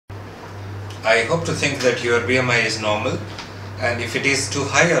I hope to think that your BMI is normal, and if it is too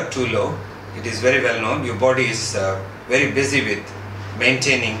high or too low, it is very well known your body is very busy with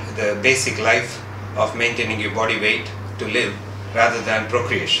maintaining the basic life of maintaining your body weight to live rather than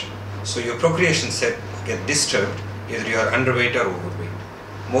procreation. So your procreation set get disturbed either you are underweight or overweight.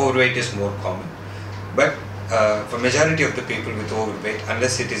 Overweight is more common, but for majority of the people with overweight,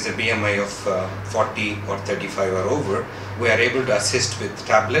 unless it is a BMI of 40 or 35 or over, we are able to assist with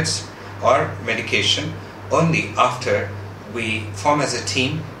tablets or medication only after we form as a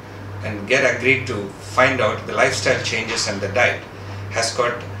team and get agreed to find out the lifestyle changes, and the diet has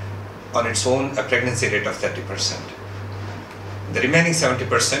got on its own a pregnancy rate of 30%. The remaining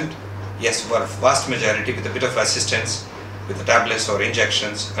 70%, yes, for a vast majority with a bit of assistance with the tablets or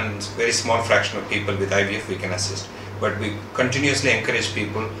injections, and very small fraction of people with IVF we can assist. But we continuously encourage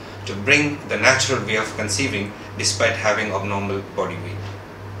people to bring the natural way of conceiving despite having abnormal body weight.